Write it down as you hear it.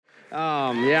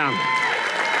Yeah.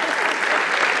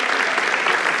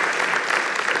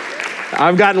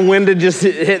 I've gotten winded just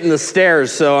hitting the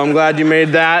stairs, so I'm glad you made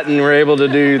that and were able to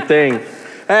do your thing.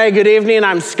 Hey, good evening.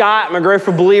 I'm Scott. I'm a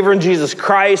grateful believer in Jesus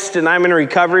Christ, and I'm in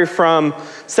recovery from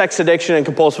sex addiction and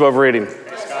compulsive overeating.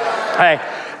 Hey,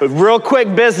 real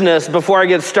quick business before I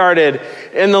get started.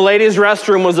 In the ladies'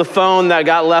 restroom was a phone that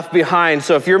got left behind.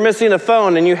 So if you're missing a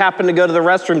phone and you happen to go to the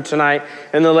restroom tonight,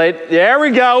 and there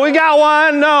we go, we got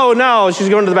one. No, she's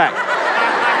going to the back.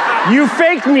 You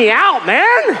faked me out,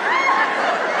 man.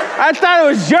 I thought it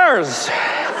was yours.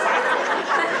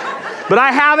 But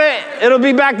I have it. It'll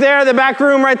be back there, the back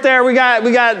room right there. We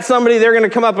got somebody, they're going to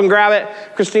come up and grab it.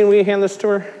 Christine, will you hand this to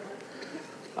her?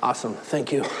 Awesome.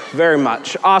 Thank you very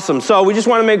much. Awesome. So we just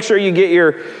want to make sure you get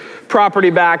your property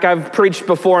back. I've preached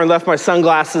before and left my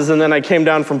sunglasses, and then I came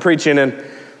down from preaching and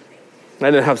I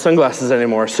didn't have sunglasses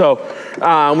anymore. So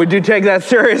we do take that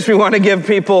serious. We want to give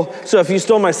people, so if you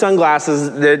stole my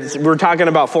sunglasses, we're talking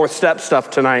about fourth step stuff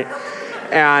tonight.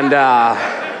 And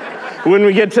when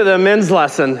we get to the men's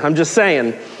lesson, I'm just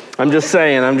kidding,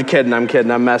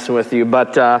 I'm messing with you.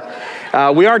 But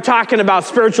we are talking about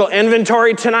spiritual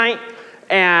inventory tonight.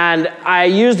 And I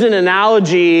used an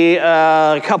analogy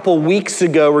a couple weeks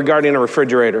ago regarding a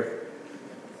refrigerator.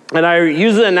 And I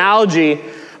used the analogy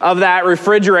of that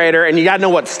refrigerator, and you gotta know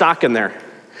what's stock in there.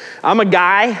 I'm a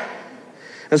guy,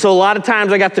 and so a lot of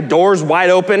times I got the doors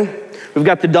wide open. We've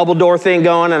got the double door thing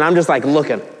going, and I'm just like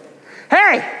looking.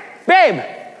 Hey, babe,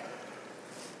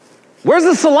 where's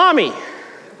the salami?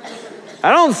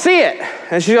 I don't see it.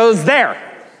 And she goes, there.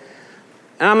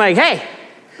 And I'm like, hey,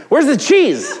 where's the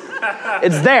cheese?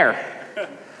 It's there.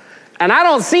 And I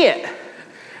don't see it.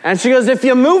 And she goes, if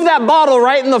you move that bottle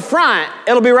right in the front,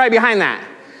 it'll be right behind that.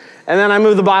 And then I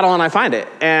move the bottle and I find it.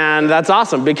 And that's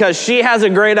awesome because she has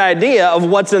a great idea of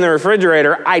what's in the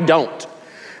refrigerator. I don't.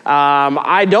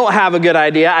 I don't have a good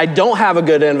idea. I don't have a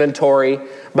good inventory.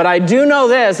 But I do know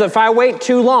this, if I wait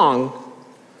too long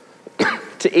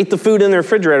to eat the food in the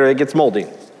refrigerator, it gets moldy.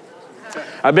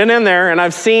 I've been in there and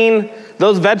I've seen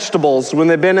those vegetables, when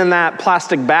they've been in that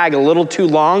plastic bag a little too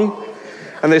long,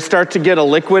 and they start to get a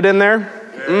liquid in there,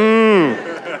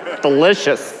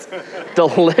 delicious.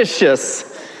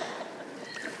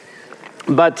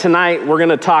 But tonight, we're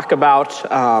gonna talk about,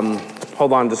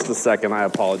 hold on just a second, I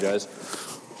apologize.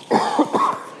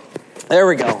 There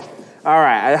we go. All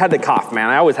right, I had to cough, man.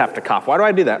 I always have to cough. Why do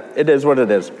I do that? It is what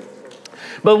it is.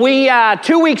 But we,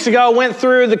 2 weeks ago, went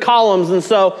through the columns, and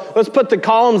so let's put the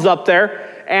columns up there.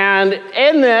 And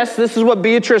in this is what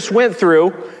Beatrice went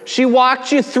through. She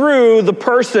walked you through the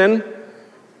person,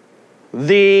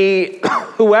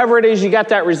 whoever it is you got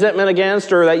that resentment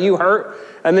against or that you hurt,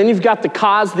 and then you've got the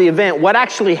cause, the event, what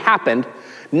actually happened.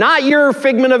 Not your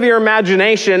figment of your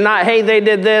imagination, not, hey, they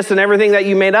did this and everything that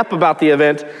you made up about the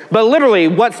event, but literally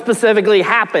what specifically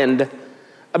happened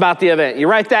about the event. You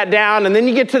write that down, and then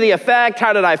you get to the effect.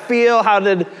 How did I feel? How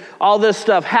did all this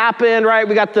stuff happen, right?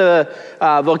 We got the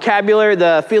vocabulary,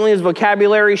 the feelings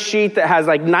vocabulary sheet that has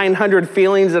like 900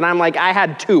 feelings, and I'm like, I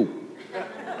had 2.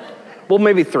 Well,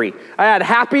 maybe 3. I had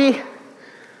happy,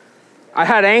 I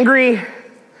had angry,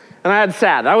 and I had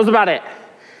sad. That was about it.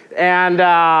 And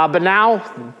but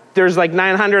now there's like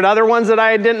 900 other ones that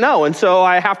I didn't know, and so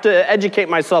I have to educate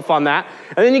myself on that.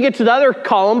 And then you get to the other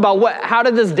column about how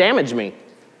did this damage me?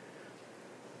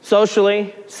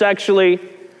 Socially, sexually,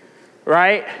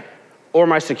 right? Or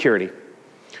my security.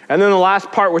 And then the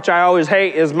last part, which I always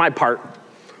hate, is my part.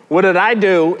 What did I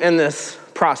do in this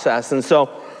process? And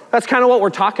so that's kind of what we're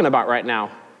talking about right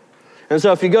now. And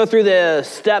so if you go through the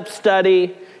step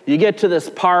study, you get to this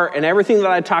part, and everything that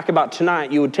I talk about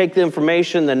tonight, you would take the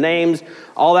information, the names,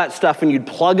 all that stuff, and you'd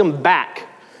plug them back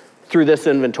through this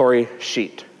inventory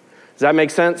sheet. Does that make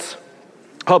sense?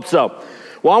 Hope so.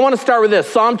 Well, I want to start with this.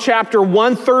 Psalm chapter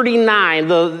 139.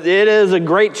 It is a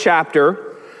great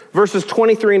chapter. Verses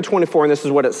 23 and 24, and this is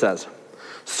what it says.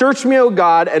 Search me, O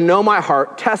God, and know my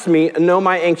heart. Test me and know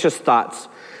my anxious thoughts.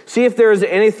 See if there is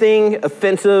any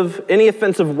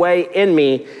offensive way in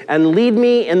me, and lead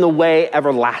me in the way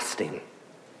everlasting.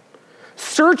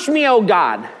 Search me, O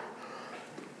God.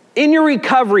 In your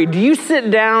recovery, do you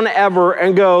sit down ever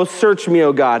and go, search me,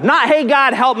 O God? Not, hey,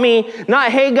 God, help me.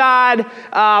 Not, hey, God,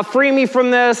 free me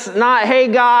from this. Not, hey,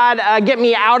 God, get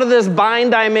me out of this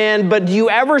bind I'm in. But do you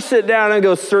ever sit down and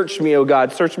go, search me, O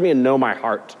God? Search me and know my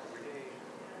heart.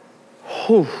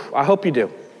 Whew, I hope you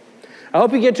do. I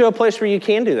hope you get to a place where you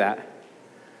can do that.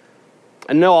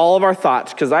 And know all of our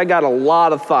thoughts, because I got a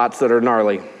lot of thoughts that are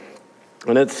gnarly.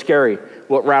 And it's scary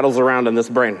what rattles around in this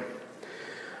brain.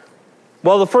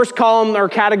 Well, the first column or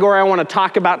category I want to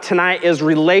talk about tonight is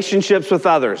relationships with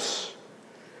others.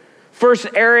 First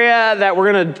area that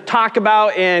we're going to talk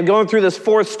about in going through this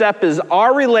fourth step is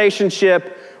our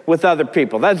relationship with other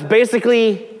people. That's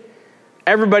basically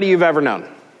everybody you've ever known.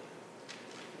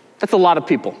 That's a lot of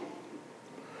people.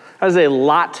 That is a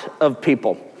lot of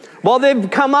people. Well, they've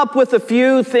come up with a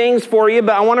few things for you,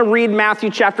 but I want to read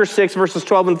Matthew chapter 6, verses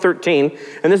 12 and 13.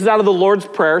 And this is out of the Lord's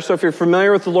Prayer. So if you're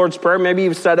familiar with the Lord's Prayer, maybe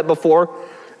you've said it before.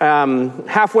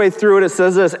 Halfway through it, it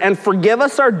says this, "And forgive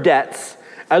us our debts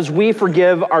as we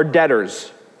forgive our debtors.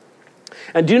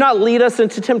 And do not lead us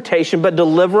into temptation, but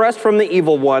deliver us from the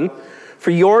evil one.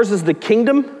 For yours is the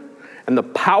kingdom and the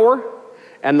power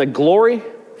and the glory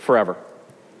forever.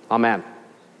 Amen."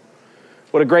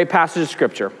 What a great passage of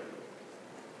scripture.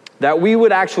 That we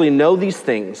would actually know these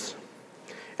things.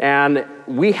 And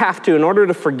we have to, in order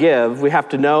to forgive, we have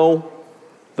to know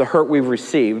the hurt we've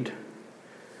received,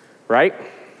 right?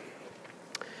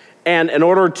 And in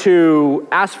order to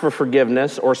ask for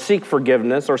forgiveness or seek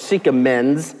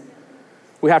amends,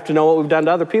 we have to know what we've done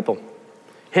to other people.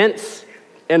 Hence,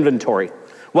 inventory.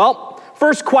 Well,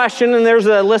 first question, and there's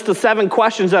a list of 7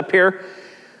 questions up here.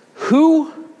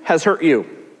 Who has hurt you?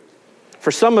 For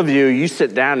some of you, you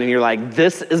sit down and you're like,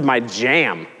 this is my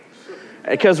jam.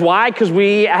 Because why? Because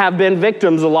we have been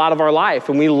victims a lot of our life,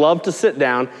 and we love to sit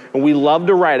down and we love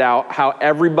to write out how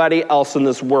everybody else in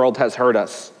this world has hurt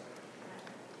us.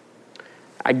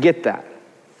 I get that.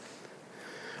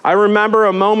 I remember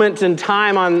a moment in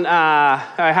time I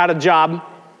had a job,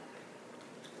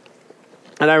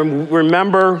 and I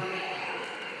remember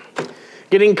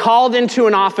getting called into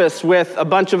an office with a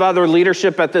bunch of other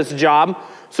leadership at this job.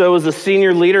 So it was a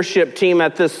senior leadership team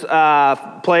at this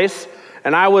place.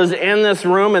 And I was in this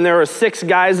room, and there were 6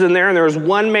 guys in there, and there was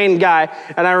one main guy.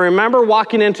 And I remember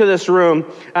walking into this room,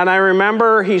 and I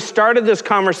remember he started this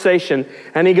conversation,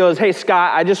 and he goes, "Hey,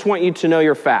 Scott, I just want you to know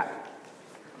you're fat."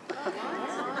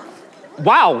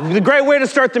 Wow, the great way to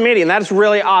start the meeting. That's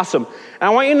really awesome. And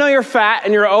I want you to know you're fat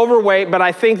and you're overweight, but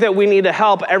I think that we need to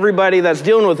help everybody that's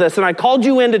dealing with this. And I called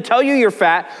you in to tell you you're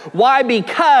fat. Why?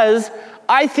 Because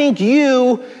I think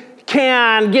you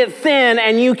can get thin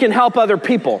and you can help other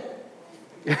people.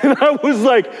 And I was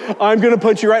like, I'm going to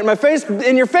punch you right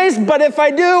in your face, but if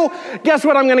I do, guess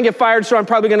what? I'm going to get fired, so I'm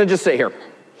probably going to just sit here.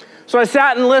 So I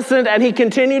sat and listened, and he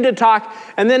continued to talk.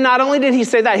 And then not only did he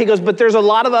say that, he goes, but there's a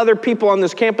lot of other people on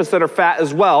this campus that are fat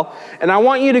as well. And I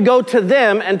want you to go to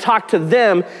them and talk to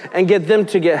them and get them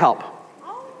to get help.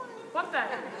 What the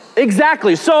heck?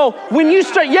 Exactly. So when you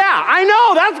start, yeah, I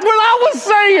know, that's what I was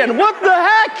saying. What the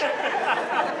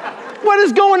heck? What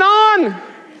is going on?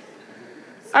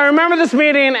 I remember this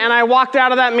meeting, and I walked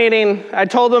out of that meeting. I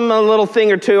told them a little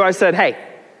thing or two. I said, hey,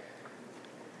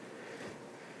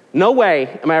 no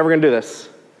way am I ever going to do this.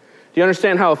 Do you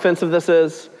understand how offensive this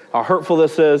is? How hurtful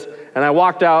this is? And I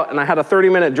walked out, and I had a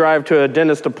 30-minute drive to a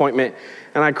dentist appointment,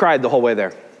 and I cried the whole way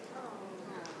there.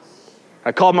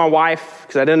 I called my wife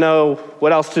because I didn't know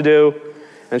what else to do,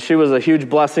 and she was a huge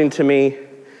blessing to me,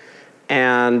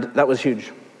 and that was huge.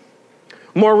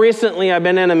 More recently, I've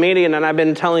been in a meeting, and I've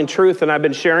been telling truth, and I've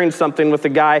been sharing something with a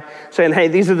guy saying, hey,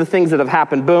 these are the things that have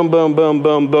happened. Boom, boom, boom,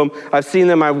 boom, boom. I've seen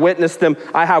them. I've witnessed them.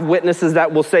 I have witnesses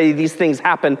that will say these things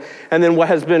happen. And then what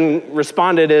has been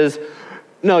responded is,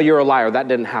 no, you're a liar. That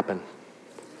didn't happen.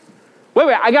 Wait,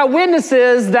 I got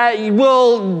witnesses that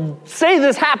will say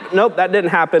this happened. Nope, that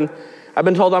didn't happen. I've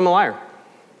been told I'm a liar.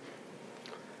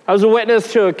 I was a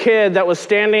witness to a kid that was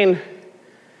standing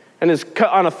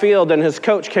on a field, and his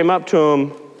coach came up to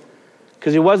him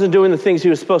because he wasn't doing the things he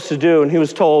was supposed to do, and he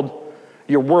was told,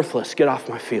 you're worthless, get off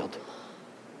my field.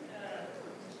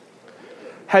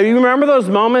 Have you remember those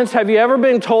moments? Have you ever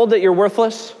been told that you're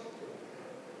worthless?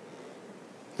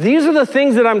 These are the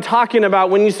things that I'm talking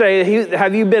about when you say,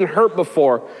 have you been hurt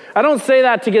before? I don't say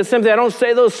that to get sympathy. I don't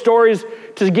say those stories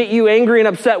to get you angry and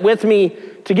upset with me,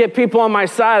 to get people on my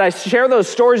side. I share those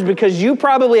stories because you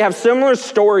probably have similar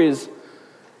stories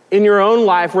in your own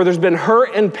life where there's been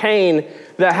hurt and pain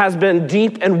that has been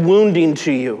deep and wounding to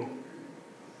you.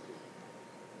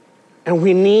 And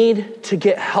we need to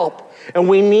get help. And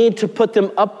we need to put them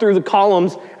up through the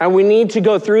columns, and we need to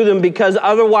go through them, because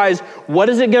otherwise, what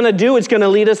is it going to do? It's going to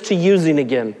lead us to using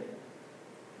again.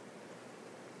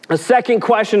 The second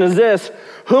question is this: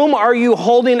 whom are you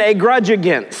holding a grudge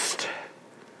against?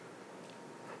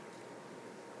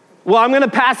 Well, I'm going to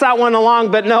pass that one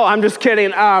along, but no, I'm just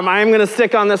kidding. I am going to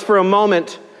stick on this for a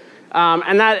moment.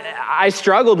 And that I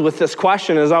struggled with this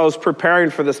question as I was preparing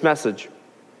for this message.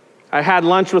 I had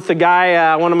lunch with the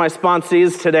guy, one of my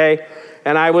sponsees today,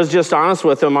 And I was just honest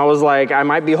with him. I was like, I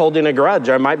might be holding a grudge.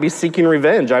 I might be seeking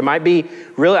revenge. I'm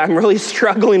really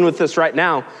struggling with this right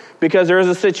now because there is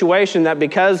a situation that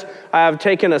because I have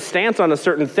taken a stance on a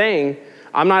certain thing,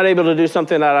 I'm not able to do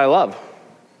something that I love.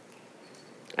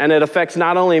 And it affects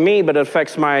not only me, but it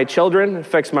affects my children, it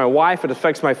affects my wife, it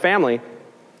affects my family.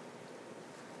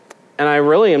 And I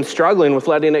really am struggling with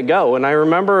letting it go. And I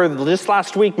remember just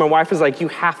last week, my wife was like, you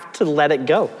have to let it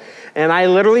go. And I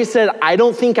literally said, I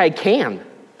don't think I can.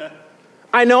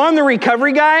 I know I'm the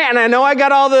recovery guy, and I know I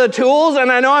got all the tools,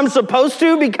 and I know I'm supposed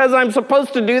to because I'm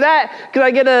supposed to do that because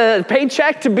I get a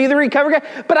paycheck to be the recovery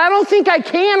guy, but I don't think I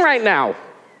can right now.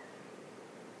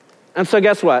 And so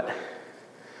guess what?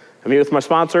 I meet with my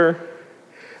sponsor.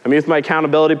 I meet with my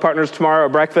accountability partners tomorrow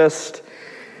at breakfast,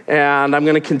 and I'm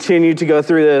going to continue to go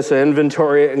through this and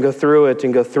inventory it and go through it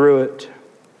and go through it.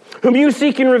 Whom are you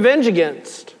seeking revenge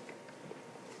against?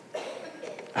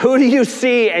 Who do you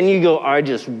see and you go, I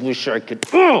just wish I could,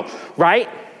 right?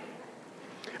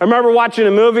 I remember watching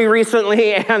a movie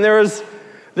recently and there was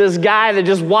this guy that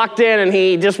just walked in and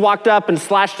he just walked up and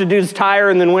slashed a dude's tire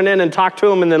and then went in and talked to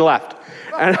him and then left.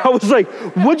 And I was like,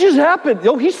 what just happened?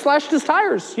 Oh, he slashed his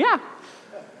tires, yeah.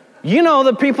 You know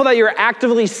the people that you're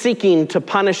actively seeking to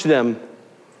punish them.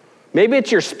 Maybe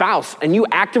it's your spouse and you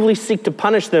actively seek to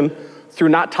punish them through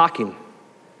not talking.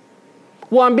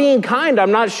 Well, I'm being kind.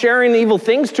 I'm not sharing evil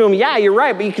things to him. Yeah, you're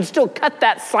right, but you can still cut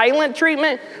that silent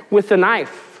treatment with a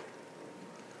knife.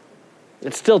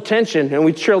 It's still tension, and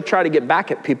we still try to get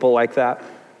back at people like that.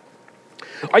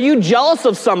 Are you jealous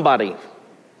of somebody?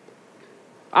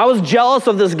 I was jealous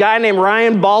of this guy named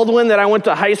Ryan Baldwin that I went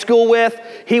to high school with.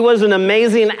 He was an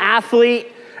amazing athlete,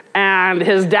 and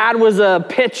his dad was a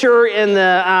pitcher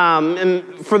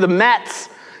for the Mets,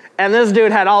 and this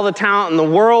dude had all the talent in the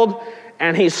world.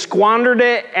 And he squandered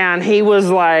it, and he was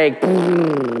like,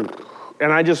 and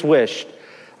I just wished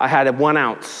I had 1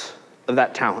 ounce of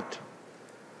that talent.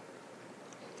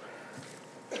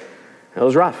 It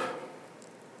was rough.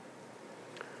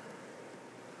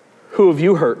 Who have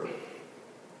you hurt?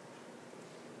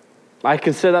 I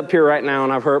can sit up here right now,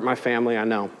 and I've hurt my family, I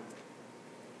know.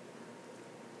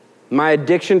 My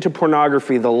addiction to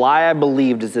pornography, the lie I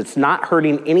believed is it's not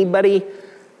hurting anybody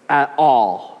at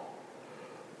all.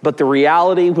 But the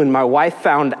reality, when my wife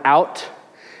found out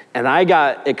and I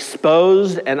got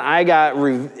exposed and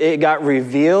it got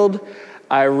revealed,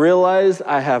 I realized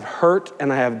I have hurt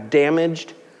and I have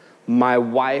damaged my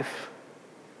wife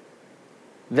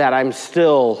that I'm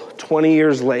still 20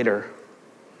 years later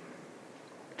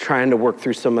trying to work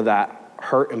through some of that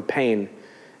hurt and pain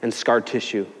and scar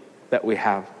tissue that we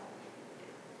have.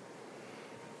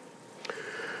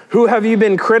 Who have you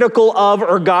been critical of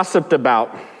or gossiped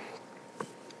about?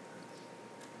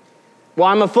 Well,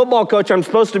 I'm a football coach. I'm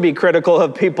supposed to be critical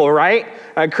of people, right?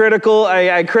 I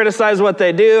criticize what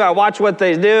they do. I watch what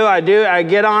they do. I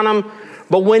get on them.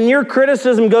 But when your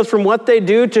criticism goes from what they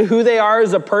do to who they are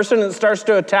as a person and starts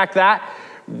to attack that,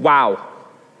 wow.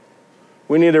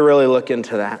 We need to really look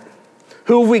into that.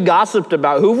 Who have we gossiped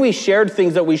about? Who have we shared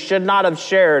things that we should not have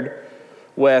shared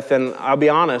with? And I'll be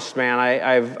honest, man,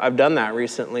 I've done that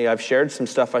recently. I've shared some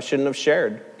stuff I shouldn't have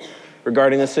shared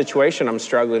regarding the situation I'm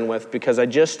struggling with because I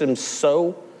just am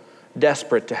so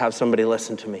desperate to have somebody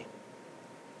listen to me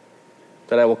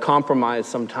that I will compromise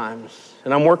sometimes.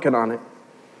 And I'm working on it.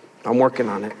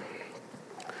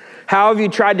 How have you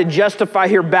tried to justify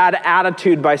your bad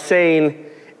attitude by saying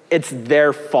it's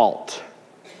their fault?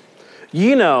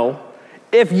 You know,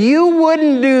 if you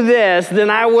wouldn't do this,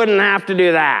 then I wouldn't have to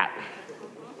do that.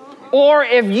 Or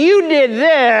if you did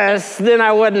this, then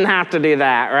I wouldn't have to do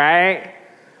that, right?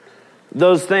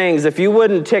 Those things, if you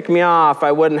wouldn't tick me off,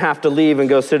 I wouldn't have to leave and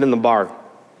go sit in the bar.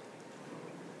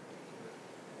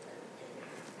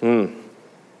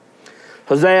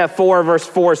 Hosea 4 verse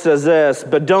 4 says this,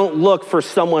 but don't look for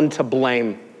someone to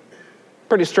blame.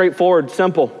 Pretty straightforward,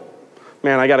 simple.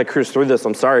 Man, I got to cruise through this.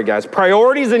 I'm sorry, guys.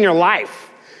 Priorities in your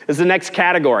life is the next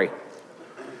category.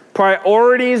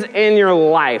 Priorities in your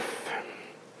life.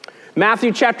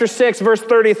 Matthew chapter 6, verse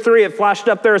 33, it flashed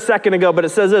up there a second ago, but it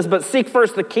says this, but seek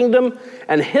first the kingdom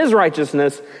and his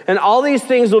righteousness, and all these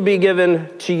things will be given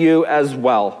to you as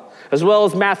well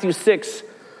as Matthew 6,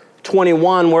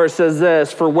 21, where it says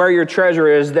this, for where your treasure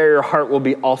is, there your heart will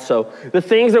be also. The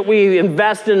things that we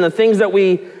invest in, the things that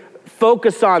we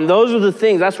focus on, those are the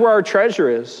things, that's where our treasure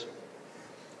is.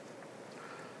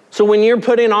 So when you're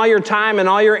putting all your time and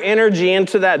all your energy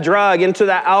into that drug, into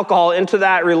that alcohol, into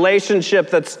that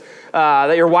relationship that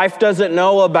your wife doesn't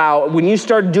know about, when you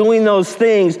start doing those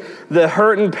things, the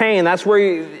hurt and pain, that's where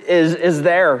is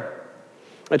there.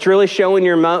 It's really showing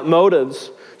your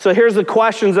motives. So here's the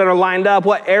questions that are lined up.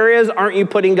 What areas aren't you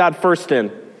putting God first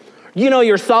in? You know,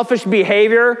 your selfish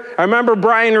behavior. I remember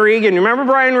Brian Regan. You remember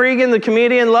Brian Regan, the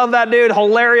comedian? Love that dude,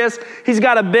 hilarious. He's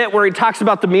got a bit where he talks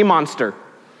about the me monster,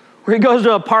 where he goes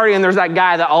to a party and there's that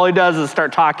guy that all he does is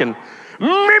start talking,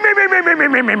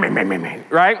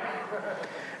 right?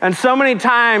 And so many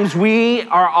times we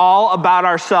are all about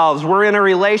ourselves. We're in a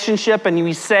relationship and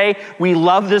we say we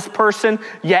love this person,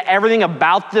 yet everything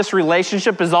about this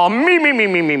relationship is all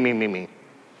me.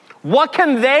 What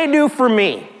can they do for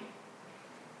me?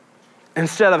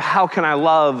 Instead of how can I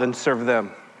love and serve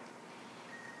them?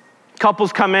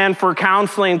 Couples come in for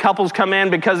counseling. Couples come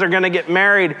in because they're going to get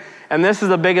married. And this is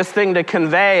the biggest thing to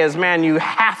convey is, man, you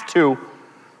have to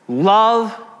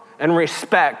love and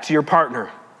respect your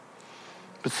partner.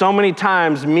 But so many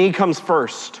times, me comes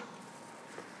first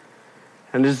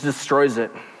and just destroys it.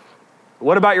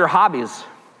 What about your hobbies?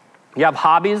 You have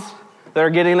hobbies that are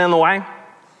getting in the way?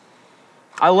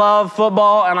 I love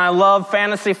football and I love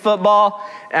fantasy football,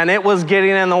 and it was getting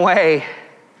in the way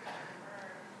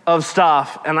of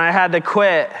stuff. And I had to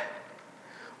quit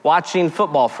watching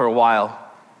football for a while.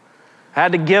 I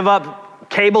had to give up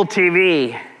cable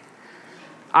TV.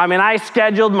 I mean, I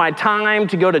scheduled my time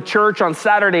to go to church on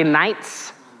Saturday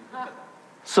nights.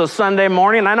 So Sunday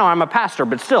morning, I know I'm a pastor,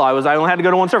 but still, I only had to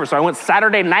go to one service. So I went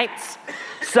Saturday nights.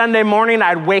 Sunday morning,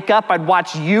 I'd wake up, I'd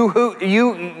watch Yahoo's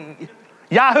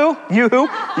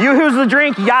the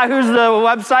drink, Yahoo's the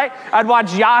website. I'd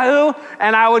watch Yahoo,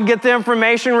 and I would get the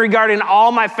information regarding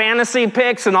all my fantasy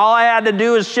picks, and all I had to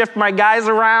do is shift my guys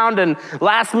around and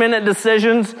last-minute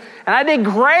decisions. And I did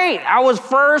great. I was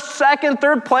first, second,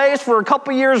 third place for a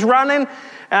couple years running,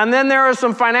 and then there was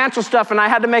some financial stuff, and I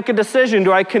had to make a decision.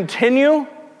 Do I continue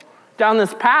down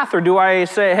this path, or do I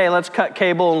say, hey, let's cut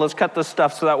cable and let's cut this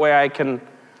stuff so that way I can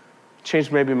change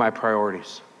maybe my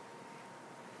priorities?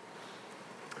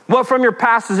 What from your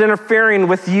past is interfering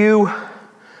with you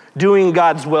doing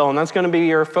God's will? And that's going to be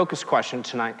your focus question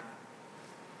tonight.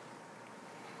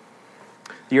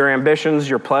 Your ambitions,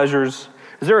 your pleasures.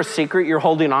 Is there a secret you're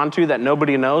holding on to that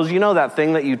nobody knows? You know that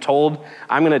thing that you told,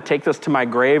 I'm going to take this to my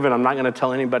grave and I'm not going to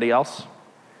tell anybody else?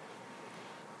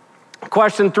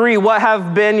 Question 3, what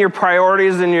have been your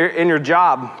priorities in your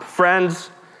job,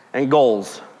 friends, and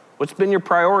goals? What's been your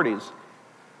priorities?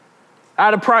 I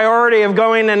had a priority of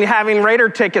going and having Raider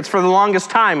tickets for the longest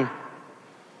time.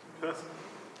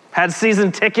 Had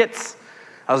season tickets.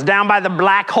 I was down by the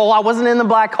black hole. I wasn't in the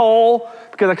black hole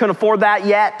because I couldn't afford that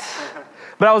yet.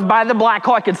 But I was by the black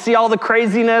hole. I could see all the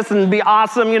craziness and be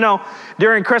awesome. You know,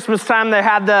 during Christmas time, they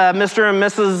had the Mr. and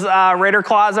Mrs. Raider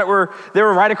claws they were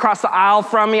right across the aisle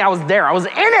from me. I was there. I was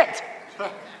in it.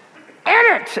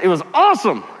 It was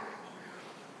awesome.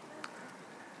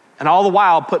 And all the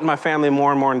while, putting my family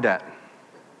more and more in debt.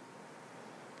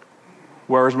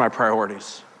 Where was my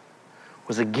priorities?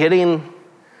 Was it getting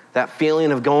that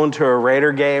feeling of going to a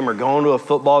Raider game or going to a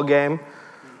football game?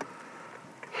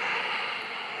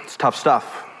 It's tough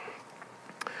stuff.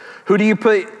 Who did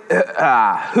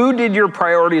your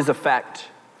priorities affect?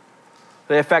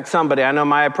 They affect somebody. I know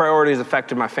my priorities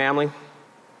affected my family,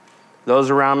 those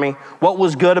around me. What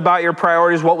was good about your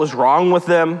priorities? What was wrong with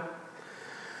them?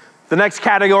 The next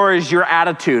category is your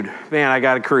attitude. Man, I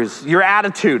got to cruise. Your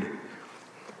attitude.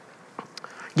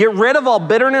 Get rid of all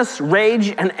bitterness, rage,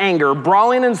 and anger,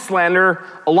 brawling and slander,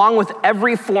 along with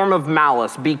every form of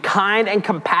malice. Be kind and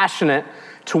compassionate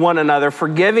to one another,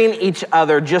 forgiving each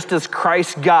other just as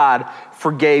Christ God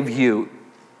forgave you.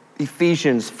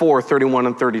 Ephesians 4:31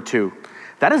 and 32.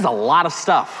 That is a lot of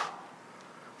stuff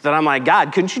that I'm like,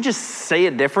 God, couldn't you just say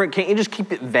it different? Can't you just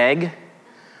keep it vague?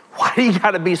 Why do you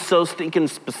got to be so stinking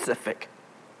specific?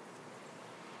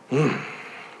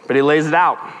 But he lays it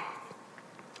out.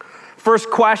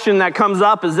 First question that comes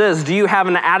up is this: do you have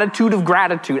an attitude of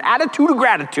gratitude? Attitude of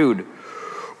gratitude.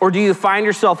 Or do you find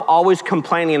yourself always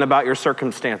complaining about your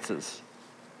circumstances?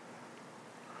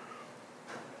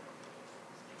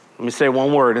 Let me say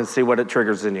one word and see what it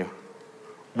triggers in you.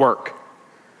 Work.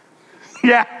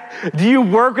 Yeah. Do you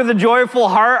work with a joyful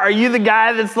heart? Are you the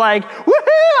guy that's like, woohoo,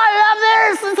 I love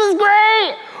this is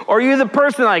great? Or are you the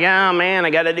person like, oh man, I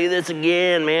got to do this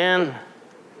again, man?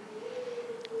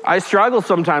 I struggle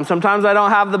sometimes. Sometimes I don't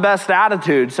have the best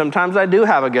attitude. Sometimes I do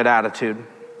have a good attitude.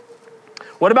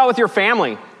 What about with your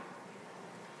family?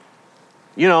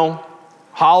 You know,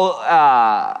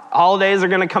 holidays are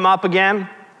going to come up again.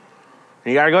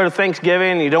 You got to go to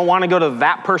Thanksgiving. And you don't want to go to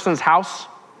that person's house,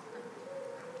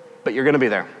 but you're going to be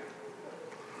there.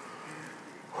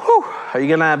 Whew. Are you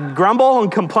going to grumble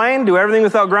and complain? Do everything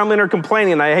without grumbling or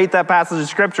complaining. I hate that passage of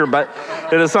scripture, but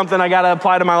it is something I got to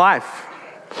apply to my life.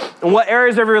 In what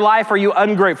areas of your life are you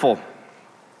ungrateful?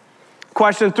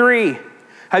 Question 3,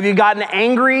 have you gotten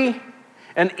angry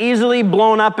and easily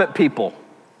blown up at people?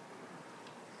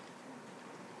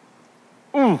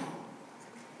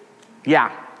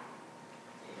 Yeah.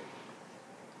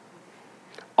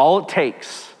 All it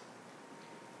takes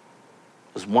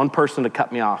is one person to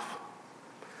cut me off.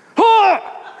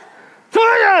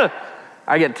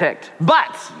 I get ticked.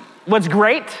 But what's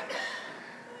great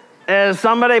is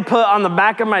somebody put on the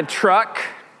back of my truck,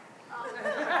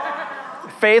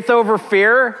 faith over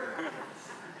fear.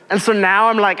 And so now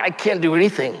I'm like, I can't do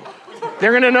anything.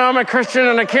 They're gonna know I'm a Christian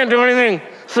and I can't do anything.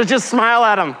 So just smile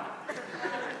at them.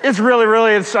 It's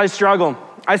really, I struggle.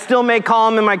 I still may call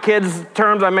them in my kids'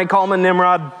 terms, I may call them a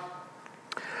Nimrod,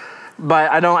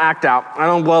 but I don't act out. I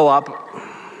don't blow up.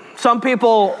 Some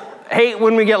people hate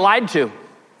when we get lied to.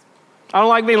 I don't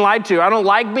like being lied to. I don't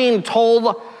like being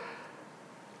told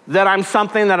that I'm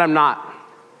something that I'm not.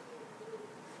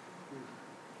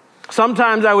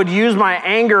 Sometimes I would use my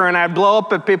anger and I'd blow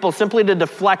up at people simply to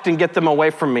deflect and get them away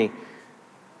from me.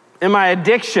 In my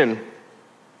addiction,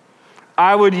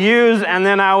 I would use and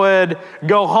then I would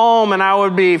go home and I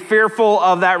would be fearful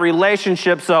of that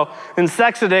relationship. So in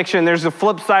sex addiction, there's a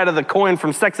flip side of the coin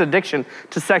from sex addiction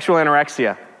to sexual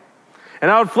anorexia.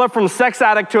 And I would flip from sex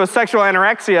addict to a sexual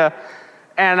anorexia,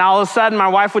 and all of a sudden my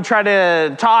wife would try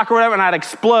to talk or whatever, and I'd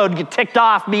explode, get ticked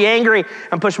off, be angry,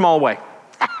 and push them all away.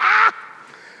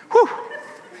 Whew.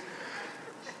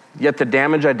 Yet the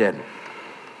damage I did.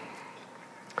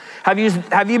 Have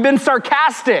you been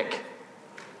sarcastic?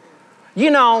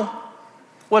 You know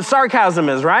what sarcasm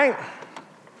is, right?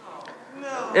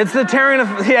 No. It's the tearing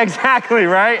of, yeah, exactly,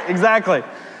 right? Exactly.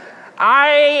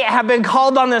 I have been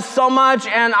called on this so much,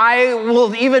 and I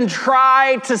will even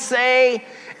try to say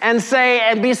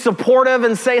and be supportive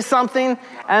and say something,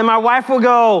 and my wife will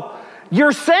go,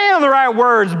 you're saying the right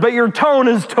words, but your tone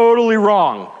is totally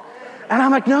wrong. And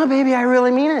I'm like, no, baby, I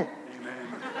really mean it.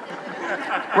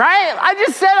 Right? I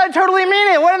just said I totally mean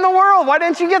it. What in the world? Why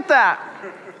didn't you get that?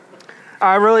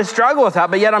 I really struggle with that,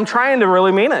 but yet I'm trying to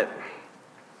really mean it.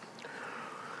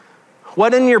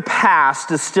 What in your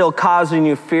past is still causing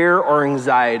you fear or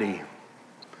anxiety?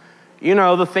 You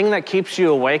know, the thing that keeps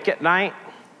you awake at night?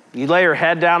 You lay your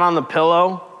head down on the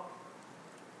pillow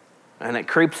and it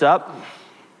creeps up.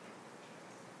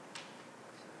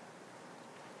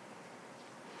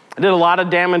 I did a lot of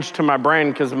damage to my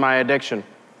brain because of my addiction.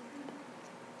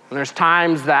 And there's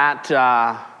times that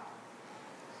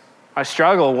I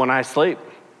struggle when I sleep.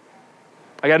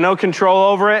 I got no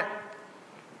control over it,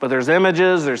 but there's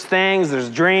images, there's things, there's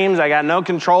dreams. I got no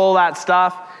control of that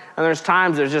stuff. And there's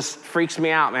times it just freaks me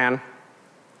out, man.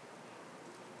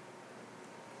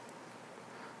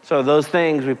 So those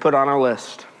things we put on our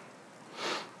list.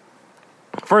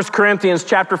 1 Corinthians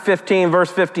chapter 15,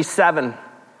 verse 57.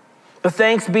 But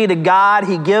thanks be to God,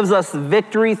 he gives us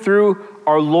victory through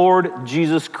our Lord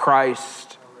Jesus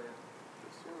Christ.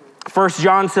 1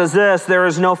 John says this, there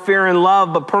is no fear in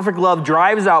love, but perfect love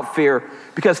drives out fear,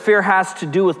 because fear has to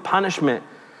do with punishment.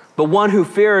 But one who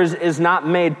fears is not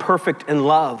made perfect in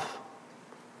love.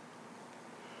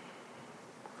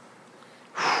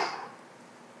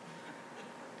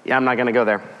 Yeah, I'm not going to go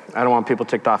there. I don't want people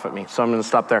ticked off at me, so I'm going to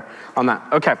stop there on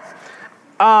that. Okay.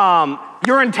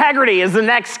 Your integrity is the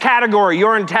next category,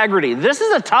 your integrity. This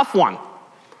is a tough one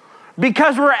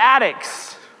because we're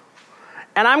addicts.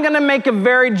 And I'm going to make a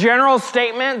very general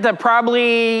statement that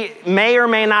probably may or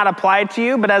may not apply to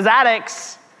you, but as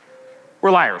addicts, we're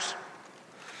liars.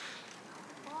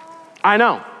 I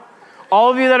know. All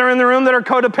of you that are in the room that are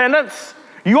codependents,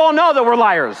 you all know that we're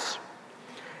liars.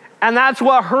 And that's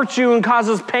what hurts you and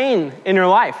causes pain in your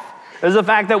life, is the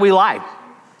fact that we lie.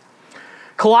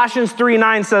 Colossians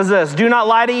 3:9 says this, do not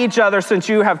lie to each other since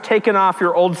you have taken off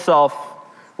your old self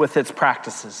with its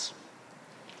practices.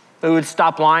 We would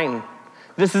stop lying.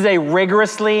 This is a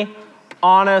rigorously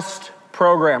honest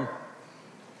program.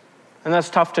 And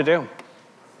that's tough to do.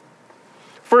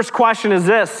 First question is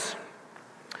this,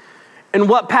 in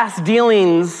what past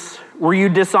dealings were you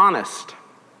dishonest?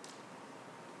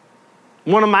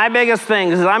 One of my biggest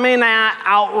things is I may not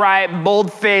outright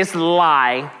bold-faced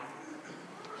lie,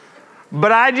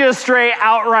 but I just straight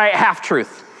outright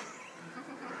half-truth,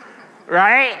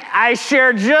 right? I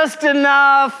share just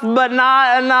enough, but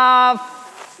not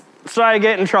enough, so I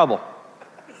get in trouble,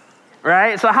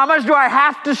 right? So how much do I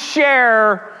have to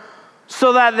share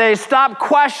so that they stop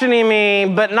questioning me,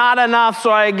 but not enough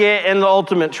so I get in the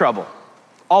ultimate trouble?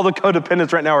 All the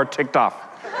codependents right now are ticked off.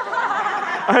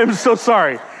 I'm so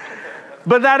sorry.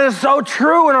 But that is so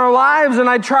true in our lives, and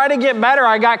I try to get better.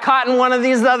 I got caught in one of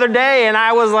these the other day, and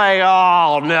I was like,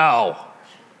 oh, no.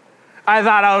 I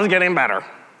thought I was getting better,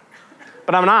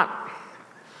 but I'm not.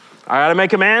 I got to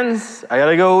make amends. I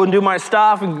got to go and do my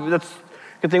stuff. That's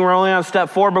a good thing we're only on step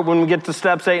 4, but when we get to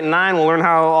steps 8 and 9, we'll learn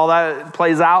how all that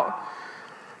plays out.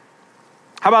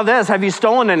 How about this? Have you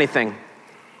stolen anything?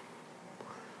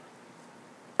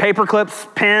 Paper clips,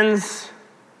 pens,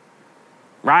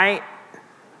 right?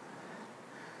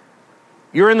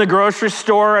 You're in the grocery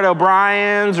store at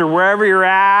O'Brien's or wherever you're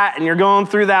at, and you're going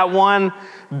through that one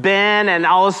bin, and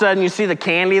all of a sudden you see the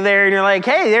candy there, and you're like,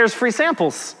 hey, there's free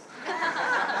samples.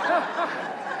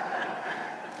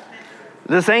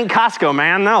 This ain't Costco,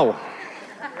 man, no.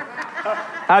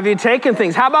 Have you taken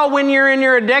things? How about when you're in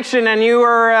your addiction and you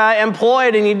were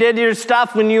employed and you did your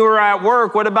stuff when you were at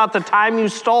work? What about the time you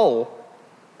stole?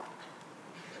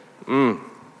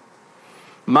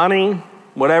 Money,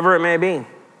 whatever it may be.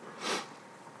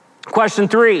 Question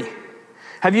 3,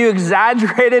 have you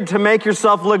exaggerated to make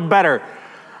yourself look better?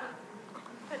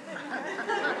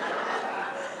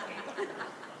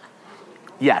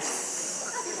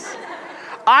 Yes.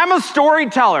 I'm a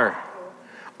storyteller.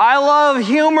 I love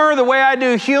humor. The way I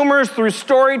do humor is through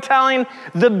storytelling.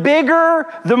 The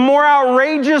bigger, the more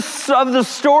outrageous of the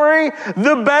story,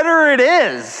 the better it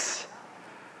is.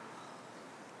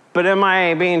 But am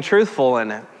I being truthful in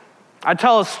it? I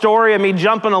tell a story of me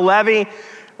jumping a levee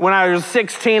when I was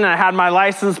 16 and I had my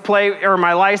license plate or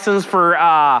my license for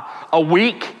a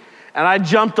week. And I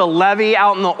jumped a levee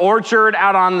out in the orchard,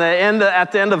 out on the end,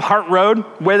 at the end of Hart Road,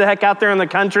 way the heck out there in the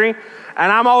country.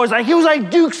 And I'm always like, he was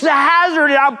like Dukes of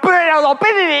Hazzard. And I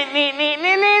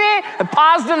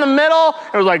paused in the middle.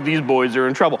 It was like, these boys are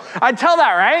in trouble. I tell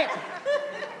that, right?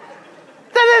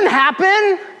 That didn't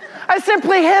happen. I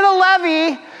simply hit a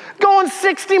levee going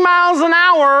 60 miles an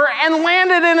hour and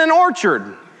landed in an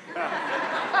orchard.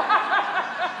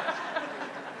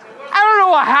 I don't know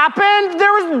what happened.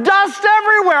 There was dust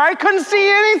everywhere. I couldn't see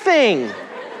anything.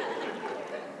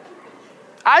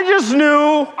 I just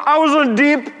knew I was in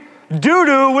deep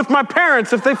doo-doo with my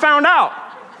parents if they found out.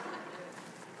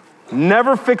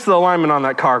 Never fixed the alignment on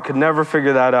that car. Could never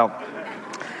figure that out.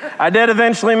 I did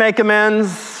eventually make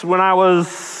amends when I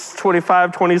was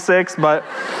 25, 26, but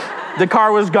the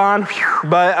car was gone.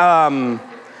 But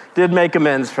did make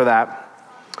amends for that.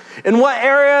 In what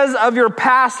areas of your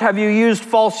past have you used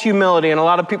false humility? And a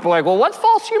lot of people are like, well, what's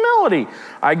false humility?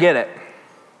 I get it.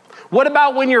 What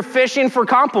about when you're fishing for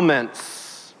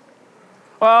compliments?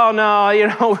 Well, no,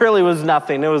 really it was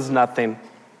nothing. It was nothing.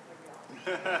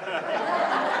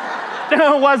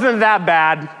 It wasn't that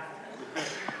bad.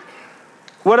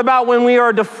 What about when we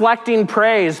are deflecting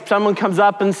praise? Someone comes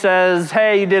up and says,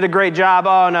 hey, you did a great job.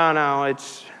 Oh, no,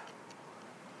 it's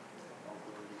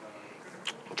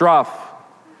rough.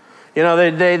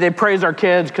 They praise our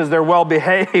kids because they're well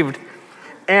behaved,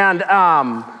 and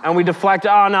we deflect.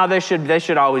 Oh no, they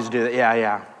should always do that.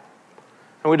 Yeah,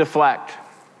 and we deflect.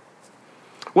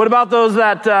 What about those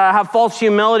that have false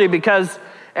humility because,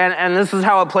 and this is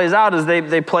how it plays out, is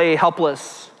they play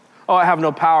helpless. Oh, I have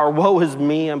no power. Woe is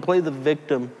me. I play the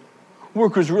victim.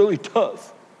 Work is really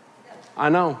tough. I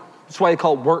know. That's why they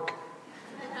call it work.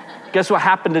 Guess what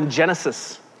happened in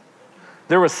Genesis?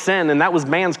 There was sin, and that was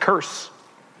man's curse.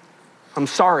 I'm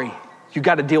sorry, you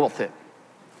got to deal with it.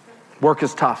 Work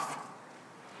is tough.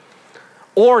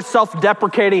 Or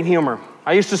self-deprecating humor.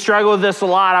 I used to struggle with this a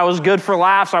lot. I was good for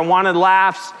laughs. I wanted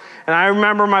laughs. And I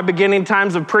remember my beginning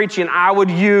times of preaching, I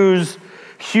would use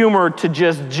humor to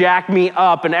just jack me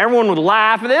up. And everyone would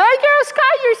laugh. And they're like, oh, Scott,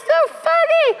 you're so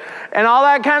funny. And all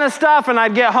that kind of stuff. And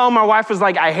I'd get home. My wife was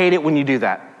like, I hate it when you do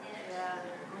that. Yeah.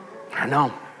 I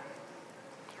know.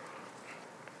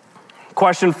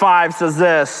 Question 5 says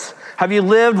this. Have you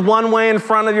lived one way in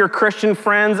front of your Christian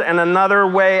friends and another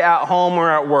way at home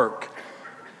or at work?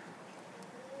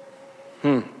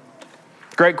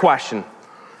 Great question.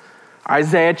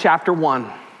 Isaiah chapter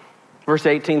 1, verse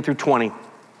 18 through 20.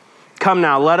 Come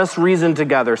now, let us reason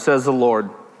together, says the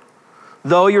Lord.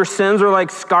 Though your sins are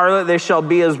like scarlet, they shall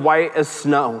be as white as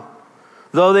snow.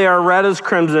 Though they are red as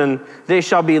crimson, they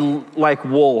shall be like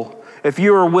wool. If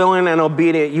you are willing and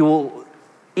obedient, you will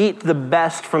eat the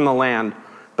best from the land.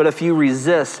 But if you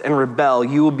resist and rebel,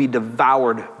 you will be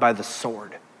devoured by the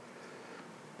sword.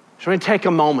 So let me take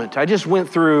a moment. I just went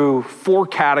through 4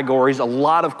 categories, a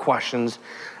lot of questions,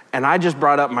 and I just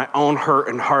brought up my own hurt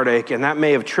and heartache, and that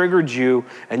may have triggered you,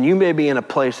 and you may be in a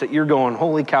place that you're going,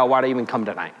 holy cow, why'd I even come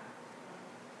tonight?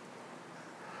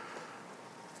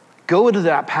 Go to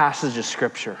that passage of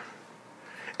Scripture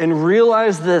and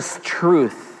realize this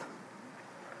truth,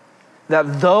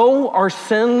 that though our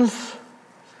sins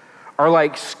are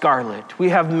like scarlet, we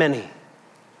have many,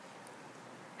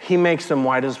 he makes them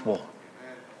white as wool.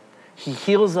 He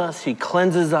heals us, he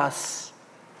cleanses us,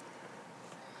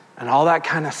 and all that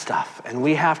kind of stuff. And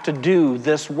we have to do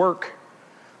this work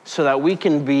so that we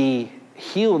can be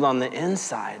healed on the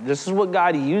inside. This is what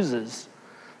God uses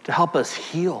to help us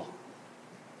heal.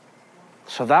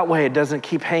 So that way it doesn't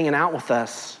keep hanging out with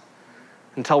us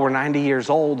until we're 90 years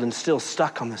old and still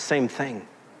stuck on the same thing.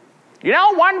 You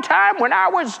know, one time when I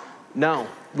was... No,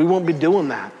 we won't be doing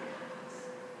that.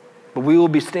 But we will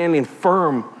be standing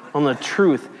firm on the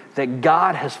truth that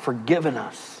God has forgiven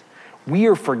us. We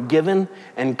are forgiven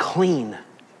and clean.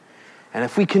 And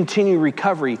if we continue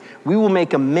recovery, we will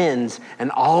make amends,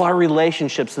 and all our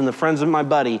relationships and the friends of my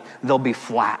buddy, they'll be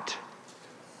flat.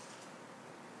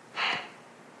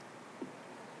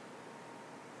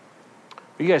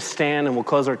 You guys stand and we'll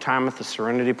close our time with the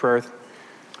serenity prayer.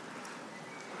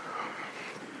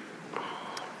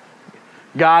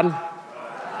 God,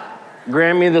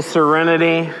 grant me the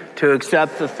serenity to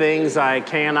accept the things I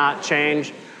cannot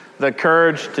change, the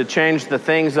courage to change the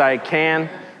things I can,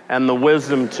 and the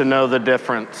wisdom to know the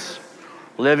difference.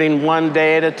 Living one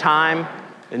day at a time,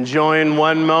 enjoying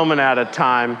one moment at a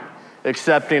time,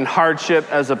 accepting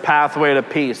hardship as a pathway to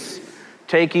peace,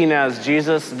 taking as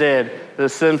Jesus did the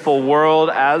sinful world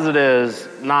as it is,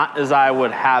 not as I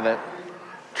would have it,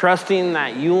 trusting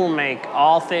that you will make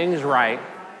all things right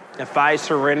if I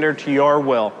surrender to your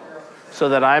will, so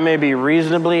that I may be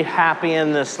reasonably happy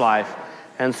in this life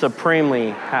and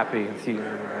supremely happy with you in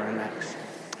the next.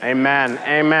 Amen.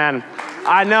 Amen.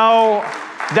 I know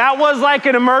that was like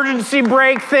an emergency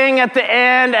break thing at the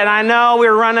end, and I know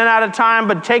we're running out of time,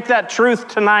 but take that truth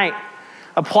tonight.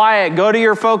 Apply it. Go to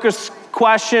your focus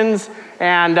questions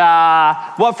and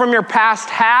what from your past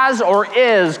has or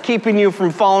is keeping you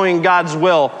from following God's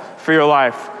will for your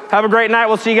life. Have a great night.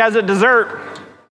 We'll see you guys at dessert.